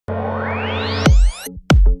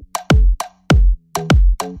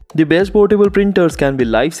The best portable printers can be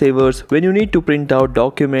lifesavers when you need to print out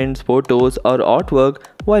documents, photos, or artwork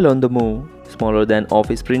while on the move. Smaller than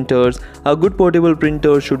office printers, a good portable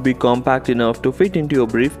printer should be compact enough to fit into your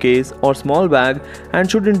briefcase or small bag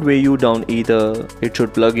and shouldn't weigh you down either. It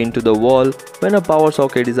should plug into the wall when a power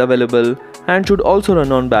socket is available and should also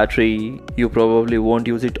run on battery. You probably won't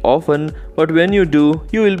use it often, but when you do,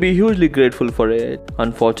 you will be hugely grateful for it.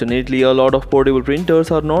 Unfortunately, a lot of portable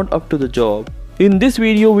printers are not up to the job. In this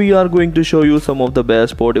video, we are going to show you some of the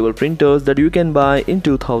best portable printers that you can buy in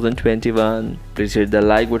 2021. Please hit the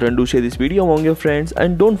like button to share this video among your friends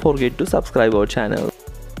and don't forget to subscribe our channel.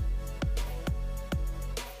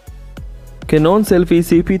 Canon Selphy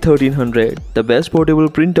CP1300, the best portable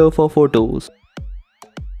printer for photos.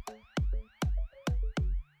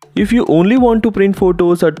 If you only want to print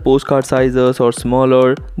photos at postcard sizes or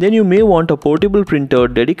smaller, then you may want a portable printer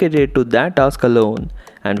dedicated to that task alone,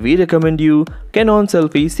 and we recommend you Canon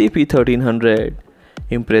Selphy CP1300.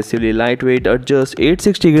 Impressively lightweight at just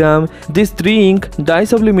 860 grams, this 3-ink dye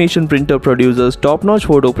sublimation printer produces top-notch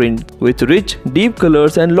photo print with rich, deep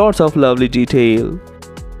colors and lots of lovely detail.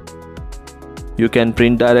 You can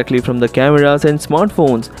print directly from the cameras and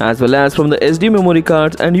smartphones as well as from the SD memory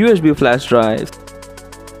cards and USB flash drives.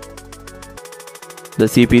 The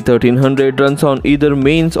CP1300 runs on either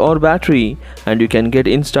mains or battery, and you can get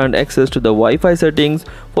instant access to the Wi-Fi settings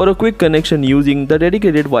for a quick connection using the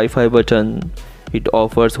dedicated Wi-Fi button. It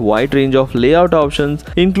offers a wide range of layout options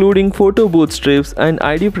including photo booth strips and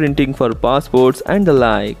ID printing for passports and the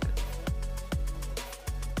like.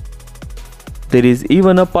 There is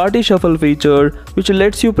even a party shuffle feature which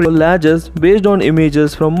lets you print collages based on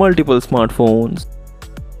images from multiple smartphones.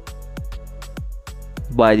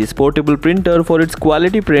 Buy this portable printer for its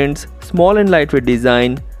quality prints, small and lightweight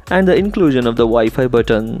design, and the inclusion of the Wi-Fi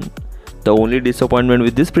button. The only disappointment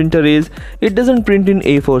with this printer is it doesn't print in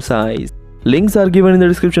A4 size. Links are given in the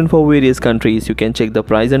description for various countries. You can check the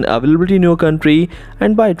price and availability in your country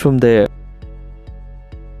and buy it from there.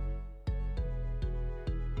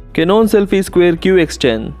 Canon Selphy Square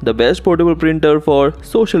QX10, the best portable printer for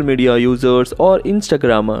social media users or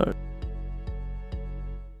Instagrammers.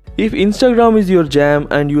 If Instagram is your jam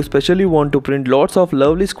and you especially want to print lots of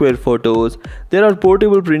lovely square photos, there are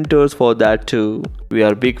portable printers for that too. We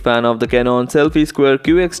are a big fan of the Canon Selphy Square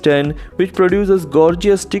QX10, which produces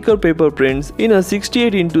gorgeous sticker paper prints in a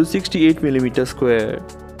 68x68mm square.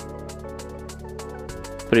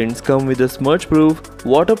 Prints come with a smudge-proof,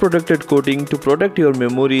 water-protected coating to protect your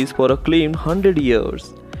memories for a claimed 100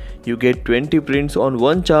 years. You get 20 prints on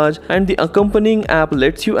one charge, and the accompanying app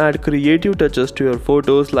lets you add creative touches to your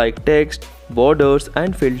photos like text, borders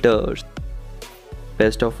and filters.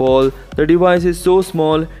 Best of all, the device is so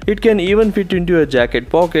small it can even fit into a jacket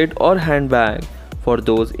pocket or handbag for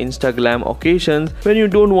those Instagram occasions when you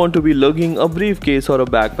don't want to be lugging a briefcase or a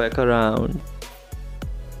backpack around.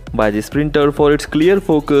 Buy this printer for its clear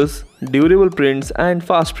focus, durable prints and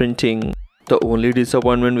fast printing. The only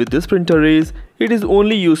disappointment with this printer is it is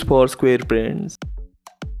only used for square prints.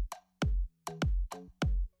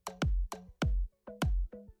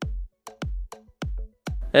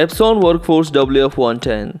 Epson Workforce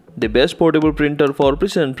WF110, the best portable printer for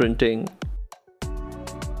precision printing.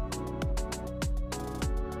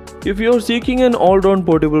 If you are seeking an all-round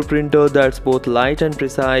portable printer that's both light and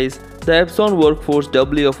precise, the Epson Workforce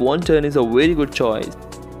WF110 is a very good choice.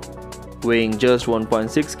 Weighing just 1.6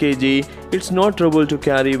 kg, it's not trouble to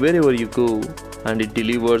carry wherever you go, and it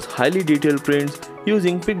delivers highly detailed prints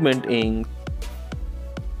using pigment ink.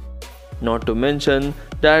 Not to mention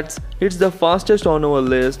that it's the fastest on our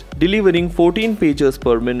list, delivering 14 pages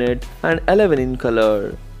per minute and 11 in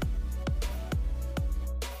color.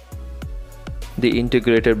 The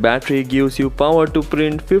integrated battery gives you power to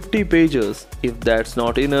print 50 pages. If that's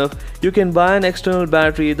not enough, you can buy an external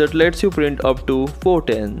battery that lets you print up to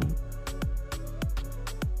 410.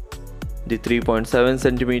 The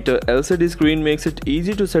 3.7cm LCD screen makes it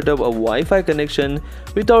easy to set up a Wi-Fi connection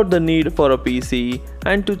without the need for a PC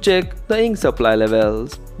and to check the ink supply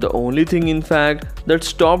levels. The only thing in fact that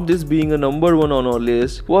stopped this being a number one on our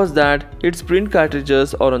list was that its print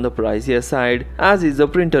cartridges are on the pricier side, as is the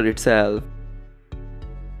printer itself.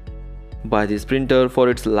 Buy this printer for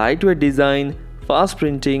its lightweight design, fast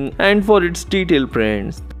printing and for its detailed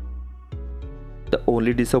prints. The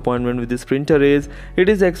only disappointment with this printer is it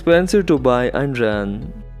is expensive to buy and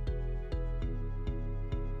run.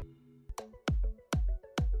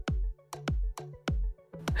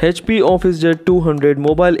 HP OfficeJet 200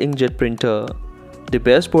 Mobile Inkjet Printer, the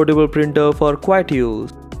best portable printer for quiet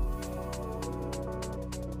use.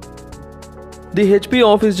 The HP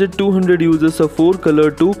OfficeJet 200 uses a 4-color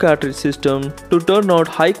 2-cartridge system to turn out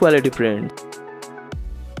high-quality prints.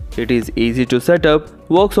 It is easy to set up,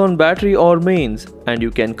 works on battery or mains, and you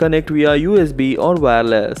can connect via USB or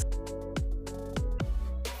wireless.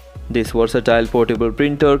 This versatile portable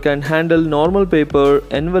printer can handle normal paper,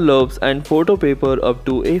 envelopes and photo paper up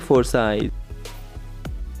to A4 size.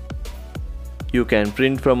 You can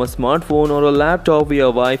print from a smartphone or a laptop via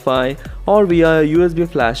Wi-Fi or via a USB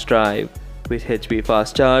flash drive. With HP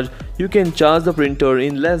Fast Charge, you can charge the printer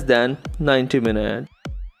in less than 90 minutes.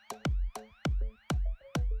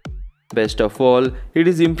 Best of all, it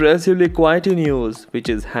is impressively quiet in use, which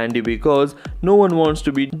is handy because no one wants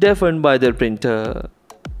to be deafened by their printer.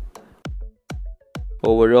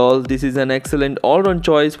 Overall, this is an excellent all-round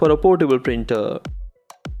choice for a portable printer.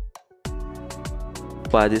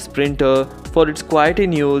 Buy this printer for its quiet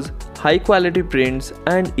in use, high quality prints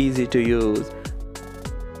and easy to use.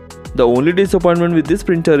 The only disappointment with this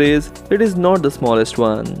printer is it is not the smallest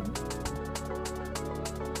one.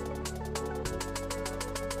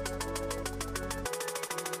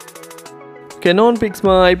 Canon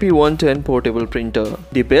Pixma IP110 Portable Printer,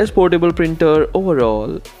 the best portable printer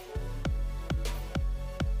overall.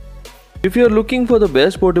 If you are looking for the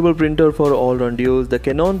best portable printer for all-round use, the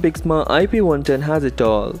Canon Pixma IP110 has it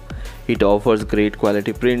all. It offers great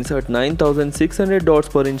quality prints at 9600 dots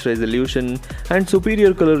per inch resolution and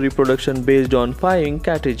superior color reproduction based on 5 ink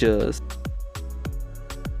cartridges.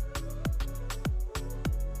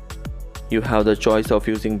 You have the choice of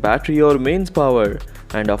using battery or mains power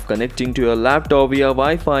and of connecting to your laptop via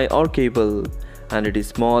Wi-Fi or cable, and it is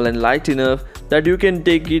small and light enough that you can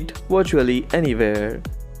take it virtually anywhere.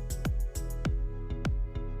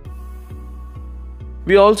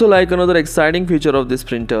 We also like another exciting feature of this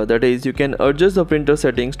printer, that is you can adjust the printer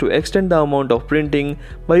settings to extend the amount of printing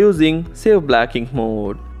by using Save Black Ink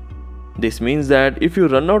mode. This means that if you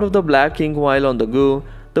run out of the black ink while on the go,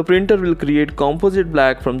 the printer will create composite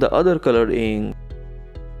black from the other colored ink.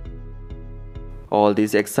 All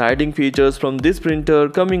these exciting features from this printer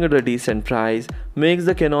coming at a decent price makes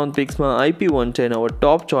the Canon Pixma IP110 our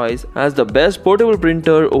top choice as the best portable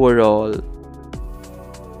printer overall.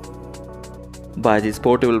 Buy this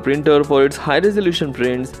portable printer for its high-resolution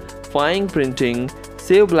prints, fine printing,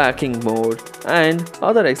 Save Black Ink mode, and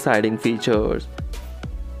other exciting features.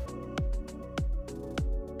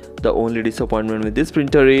 The only disappointment with this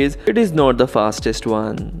printer is it is not the fastest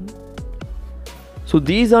one. So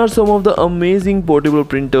these are some of the amazing portable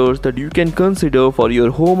printers that you can consider for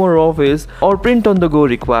your home or office or print on the go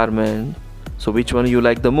requirement. So which one you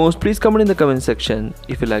like the most? Please comment in the comment section.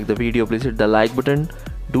 If you like the video, please hit the like button.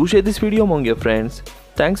 Do share this video among your friends.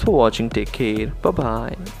 Thanks for watching. Take care. Bye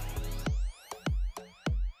bye.